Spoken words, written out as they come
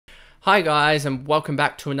Hi guys, and welcome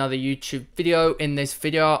back to another YouTube video. In this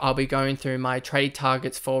video, I'll be going through my trade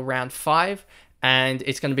targets for round 5, and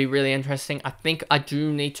it's going to be really interesting. I think I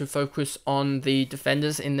do need to focus on the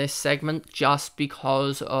defenders in this segment just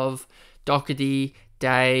because of Doherty,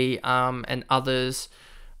 Day, and others,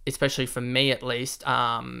 especially for me at least,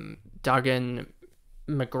 Duggan,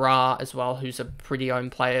 McGrath as well, who's a pretty own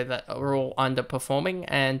player that are all underperforming.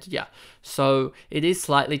 And yeah, so it is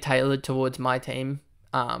slightly tailored towards my team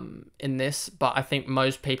in this, but I think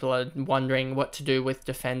most people are wondering what to do with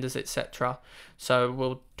defenders, etc. So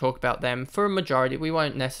we'll talk about them for a majority. We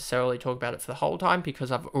won't necessarily talk about it for the whole time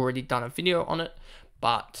because I've already done a video on it,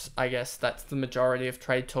 but I guess that's the majority of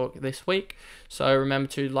trade talk this week. So remember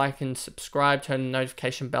to like and subscribe, turn the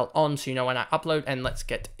notification bell on so you know when I upload, and let's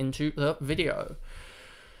get into the video.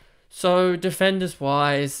 So defenders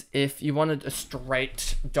wise, if you wanted a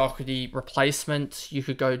straight Doherty replacement, you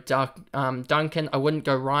could go Duncan. I wouldn't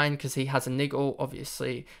go Ryan because he has a niggle.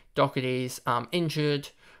 Obviously, Doherty's injured.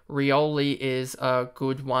 Rioli is a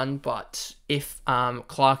good one, but if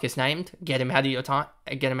Clark is named, get him out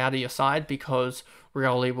of your side because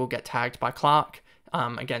Rioli will get tagged by Clark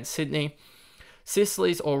against Sydney.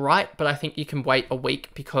 Sicily's all right, but I think you can wait a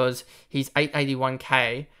week because he's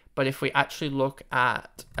 881k. But if we actually look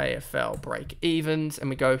at AFL break evens and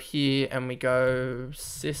we go here and we go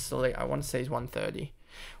Sicily, I want to say he's 130.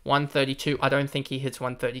 132, I don't think he hits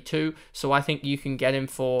 132. So I think you can get him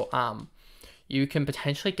for, you can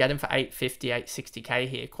potentially get him for 850, 860k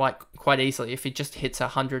here quite easily. If he just hits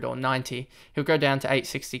 100 or 90, he'll go down to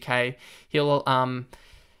 860k.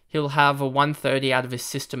 He'll have a 130 out of his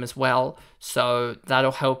system as well. So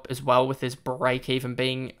that'll help as well with his break even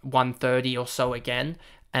being 130 or so again.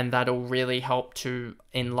 And that'll really help to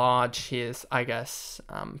enlarge his, I guess,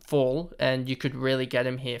 fall. And you could really get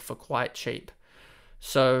him here for quite cheap.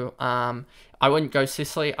 So I wouldn't go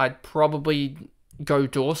Sicily. I'd probably go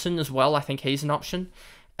Dawson as well. I think he's an option.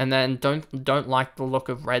 And then don't like the look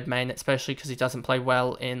of Redmayne, especially because he doesn't play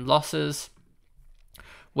well in losses.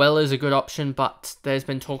 Well is a good option, but there's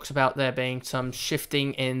been talks about there being some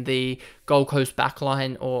shifting in the Gold Coast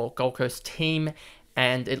backline or Gold Coast team.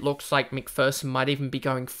 And it looks like McPherson might even be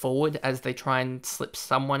going forward as they try and slip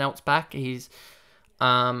someone else back. He's,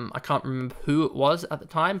 I can't remember who it was at the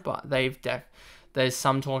time, but there's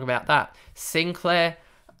some talk about that. Sinclair,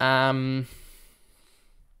 I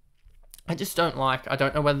just don't like. I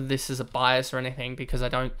don't know whether this is a bias or anything because I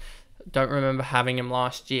don't remember having him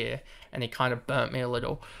last year, and he kind of burnt me a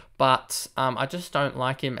little. But I just don't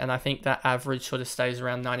like him, and I think that average sort of stays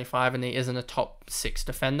around 95, and he isn't a top 6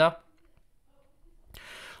 defender.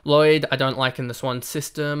 Lloyd, I don't like in the Swan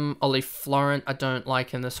system. Ollie Florent, I don't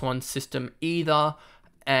like in the Swan system either.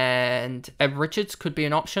 And Ed Richards could be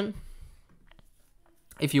an option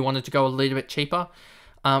if you wanted to go a little bit cheaper.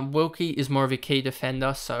 Wilkie is more of a key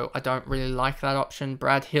defender, so I don't really like that option.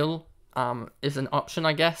 Brad Hill is an option,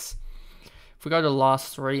 I guess. If we go to the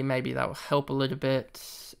last 3, maybe that will help a little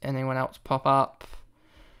bit. Anyone else pop up?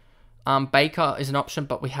 Baker is an option,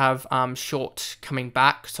 but we have Short coming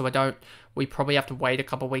back, so we probably have to wait a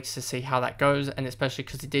couple of weeks to see how that goes, and especially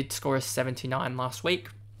because he did score a 79 last week.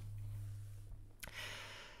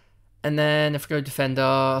 And then if we go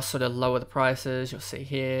defender, sort of lower the prices, you'll see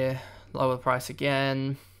here, lower the price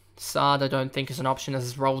again. Sard I don't think is an option as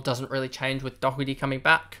his role doesn't really change with Doherty coming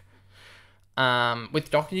back.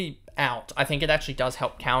 With Doherty out, I think it actually does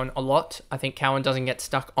help Cowan a lot. I think Cowan doesn't get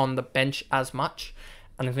stuck on the bench as much,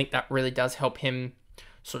 and I think that really does help him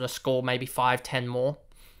sort of score maybe 5-10 more.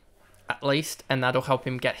 At least, and that'll help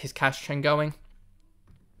him get his cash chain going.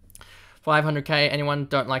 500k, anyone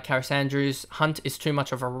don't like Harris Andrews? Hunt is too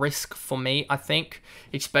much of a risk for me, I think,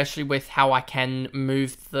 especially with how I can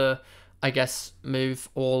move move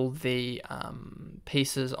all the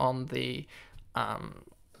pieces on the,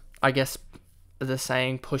 I guess the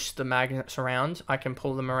saying, push the magnets around. I can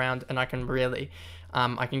pull them around and I can really,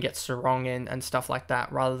 I can get Sarong in and stuff like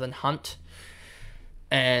that rather than Hunt.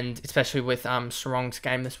 And especially with Sarong's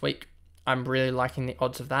game this week, I'm really liking the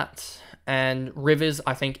odds of that. And Rivers,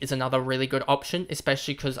 I think, is another really good option,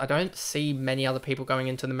 especially because I don't see many other people going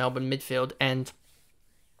into the Melbourne midfield. And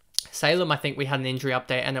Salem, I think we had an injury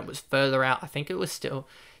update and it was further out. I think it was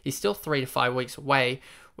he's still 3 to 5 weeks away,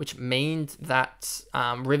 which means that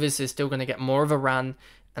Rivers is still going to get more of a run,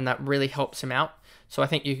 and that really helps him out. So I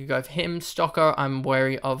think you could go for him. Stocker, I'm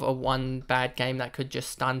wary of a one bad game that could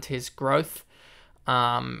just stunt his growth.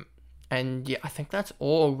 And yeah, I think that's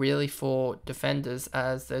all really for defenders,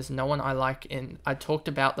 as there's no one I like in. I talked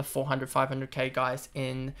about the 400, 500k guys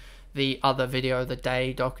in the other video, the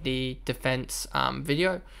Day Doherty defense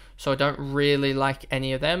video. so I don't really like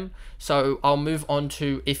any of them. So I'll move on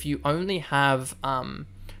to if you only have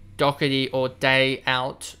Doherty or Day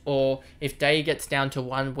out, or if Day gets down to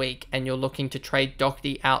 1 week and you're looking to trade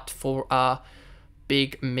Doherty out for a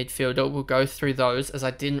big midfielder. We'll go through those as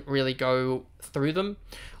I didn't really go through them.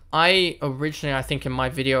 I originally, I think in my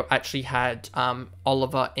video, actually had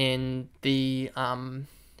Oliver in the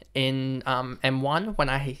M1 when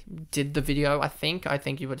I did the video. I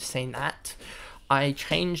think you would have seen that. I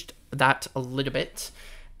changed that a little bit,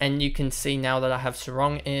 and you can see now that I have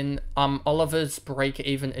Sarong in. Oliver's break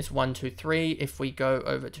even is 123. If we go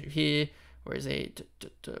over to here, where is he?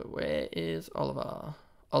 Where is Oliver?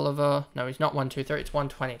 Oliver, no, he's not 123. It's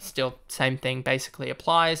 120. Still, same thing basically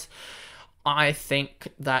applies. I think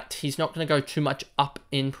that he's not going to go too much up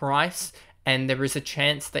in price, and there is a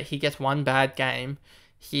chance that he gets one bad game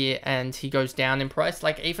here and he goes down in price,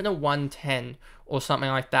 like even a 110 or something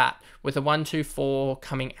like that, with a 124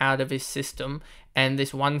 coming out of his system and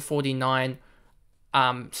this 149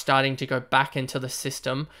 starting to go back into the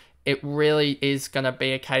system. It really is going to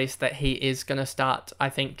be a case that he is going to start, I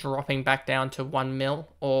think, dropping back down to 1 mil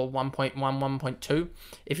or 1.1, 1.2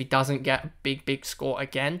 if he doesn't get a big score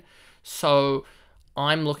again. So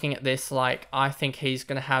I'm looking at this like I think he's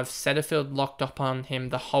going to have Setterfield locked up on him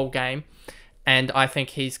the whole game, and I think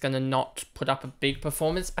he's going to not put up a big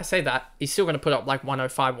performance. I say that, he's still going to put up like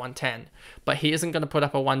 105, 110, but he isn't going to put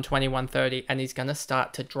up a 120, 130, and he's going to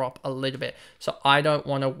start to drop a little bit. So I don't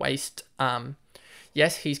want to waste...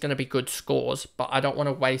 yes, he's going to be good scores, but I don't want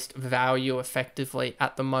to waste value effectively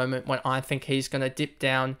at the moment when I think he's going to dip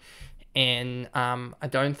down. And I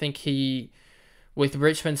don't think he... With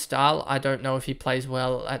Richmond's style, I don't know if he plays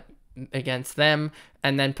well against them,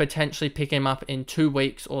 and then potentially pick him up in 2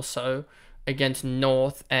 weeks or so against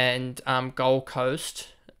North and Gold Coast.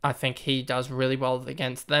 I think he does really well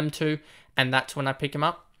against them too, and that's when I pick him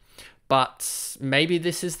up. But maybe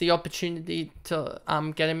this is the opportunity to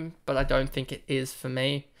get him, but I don't think it is for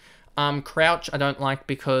me. Crouch, I don't like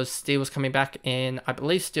because Steele's coming back in, I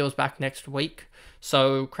believe Steele's back next week,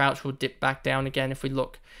 so Crouch will dip back down again if we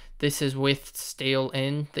look. This is with Steele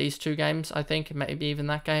in these 2 games, I think, maybe even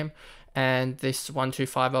that game. And this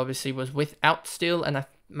 125 obviously was without Steele, and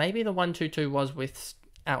maybe the 122 was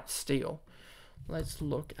without Steele. Let's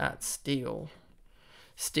look at Steele.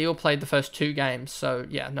 Steele played the first 2 games, so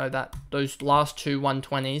yeah, no, those last 2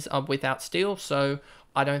 120s are without Steele, so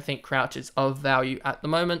I don't think Crouch is of value at the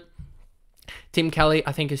moment. Tim Kelly,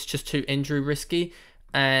 I think, is just too injury risky,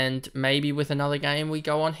 and maybe with another game we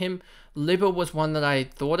go on him. Libba was one that I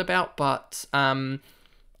thought about, but I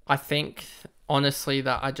think honestly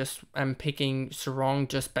that I just am picking Sarong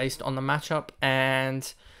just based on the matchup,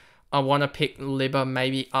 and I want to pick Libba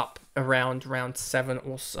maybe up around round 7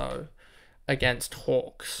 or so against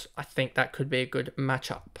Hawks. I think that could be a good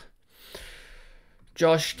matchup.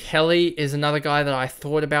 Josh Kelly is another guy that I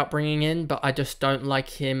thought about bringing in, but I just don't like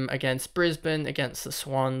him against Brisbane, against the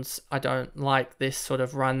Swans. I don't like this sort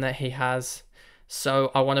of run that he has.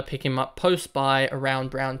 So I want to pick him up post-bye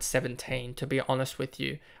around round 17, to be honest with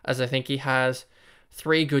you, as I think he has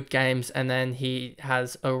 3 good games, and then he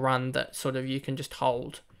has a run that sort of you can just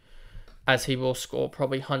hold, as he will score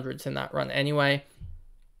probably hundreds in that run anyway.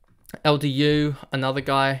 LDU, another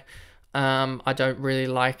guy. I don't really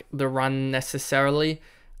like the run necessarily,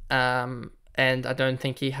 and I don't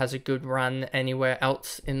think he has a good run anywhere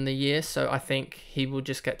else in the year, so I think he will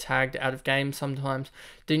just get tagged out of games sometimes.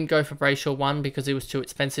 Didn't go for Brayshaw, 1, because he was too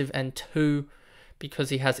expensive, and 2, because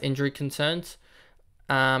he has injury concerns.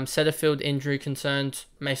 Setterfield, injury concerns.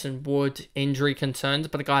 Mason Wood, injury concerns,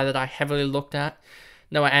 but a guy that I heavily looked at.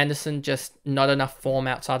 Noah Anderson, just not enough form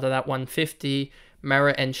outside of that 150.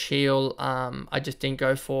 Merritt and Shield, I just didn't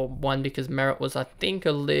go for, 1, because Merritt was, I think,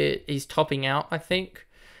 he's topping out, I think,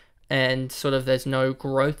 and sort of there's no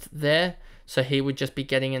growth there, so he would just be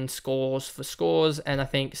getting in scores for scores, and I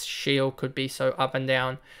think Shield could be so up and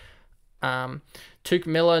down. Took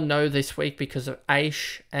Miller, no, this week because of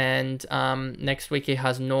Aish, and next week he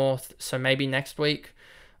has North, so maybe next week.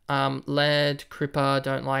 Laird, Cripper,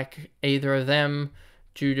 don't like either of them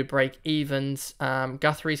due to break evens.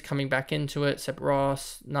 Guthrie's coming back into it, Seb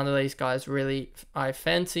Ross, none of these guys really I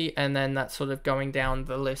fancy, and then that's sort of going down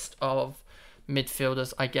the list of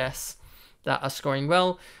midfielders, I guess, that are scoring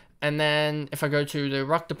well. And then if I go to the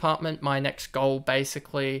ruck department, my next goal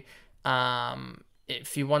basically,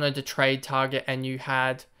 if you wanted to trade target and you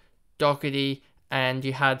had Doherty and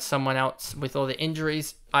you had someone else with all the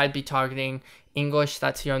injuries, I'd be targeting English.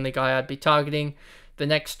 That's the only guy I'd be targeting. The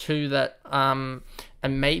next 2 that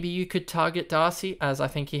And maybe you could target Darcy, as I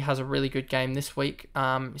think he has a really good game this week.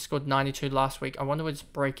 He scored 92 last week. I wonder what his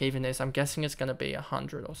break even is. I'm guessing it's going to be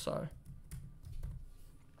 100 or so.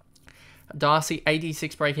 Darcy,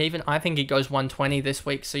 86 break even. I think he goes 120 this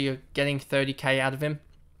week, so you're getting 30k out of him.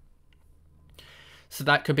 So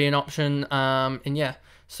that could be an option. And yeah,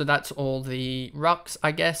 so that's all the rucks,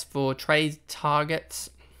 I guess, for trade targets.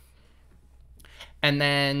 And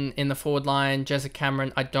then in the forward line, Jezza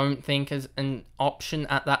Cameron, I don't think is an option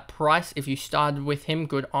at that price. If you started with him,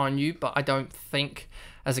 good on you. But I don't think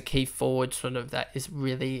as a key forward, sort of, that is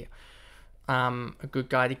really a good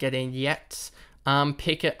guy to get in yet.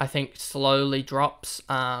 Pickett, I think, slowly drops.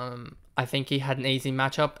 I think he had an easy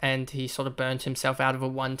matchup and he sort of burnt himself out of a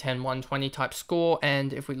 110, 120 type score.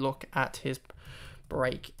 And if we look at his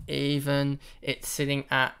break even, it's sitting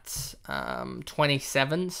at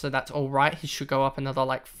 27, so that's all right. He should go up another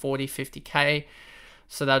like 40-50k,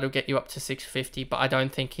 so that'll get you up to 650. But I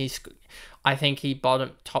don't think I think he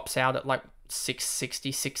tops out at like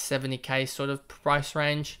 660, 670k sort of price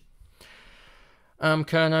range.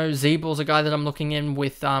 Kerno, Zeebel's a guy that I'm looking in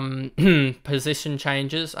with position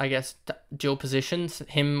changes, I guess, dual positions.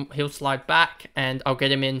 He'll slide back and I'll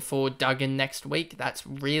get him in for Duggan next week. That's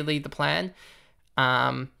really the plan.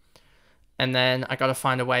 And then I got to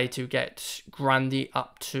find a way to get Grundy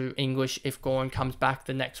up to English if Gorn comes back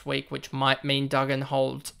the next week, which might mean Duggan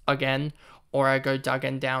holds again, or I go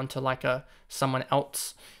Duggan down to like someone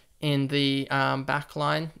else in the back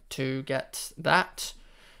line to get that,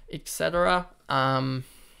 etc.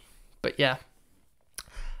 But yeah.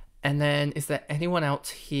 And then is there anyone else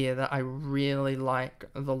here that I really like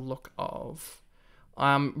the look of?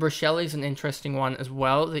 Rochelle's an interesting one as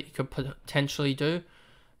well that you could potentially do.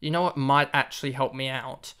 You know what might actually help me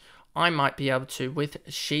out? I might be able to, with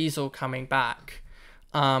Sheasel coming back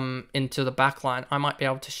into the back line, I might be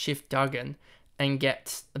able to shift Duggan and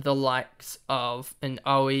get the likes of an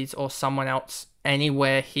Owies or someone else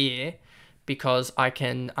anywhere here, because I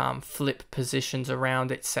can flip positions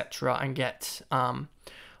around, etc., and get,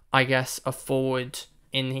 I guess, a forward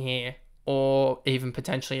in here, or even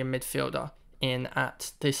potentially a midfielder in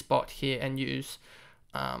at this spot here and use,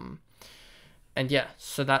 and yeah,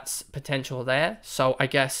 so that's potential there. So I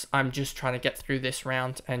guess I'm just trying to get through this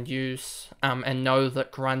round and use, and know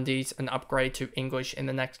that Grundy's an upgrade to English in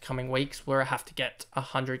the next coming weeks, where I have to get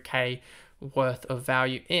 100k worth of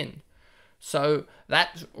value in. So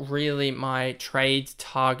that's really my trade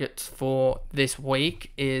targets for this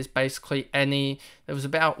week, is basically there was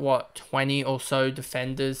about, what, 20 or so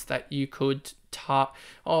defenders that you could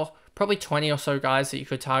probably 20 or so guys that you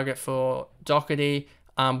could target for Doherty.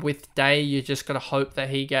 With Day, you just got to hope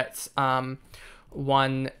that he gets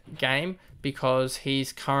one game, because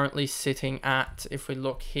he's currently sitting at, if we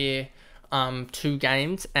look here, 2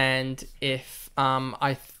 games, and if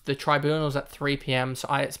the tribunal's at 3 p.m, so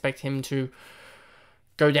I expect him to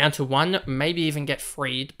go down to 1, maybe even get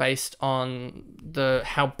freed based on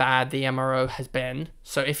how bad the MRO has been.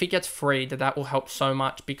 So if he gets freed, that will help so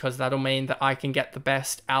much, because that'll mean that I can get the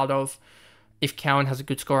best out of, if Cowan has a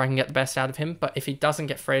good score, I can get the best out of him. But if he doesn't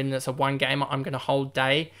get freed and it's a 1 gamer, I'm going to hold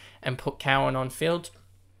Day and put Cowan on field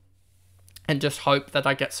and just hope that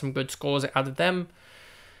I get some good scores out of them.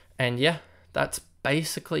 And yeah, that's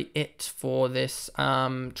basically it for this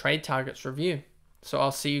trade targets review. So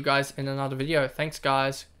I'll see you guys in another video. Thanks,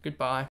 guys. Goodbye.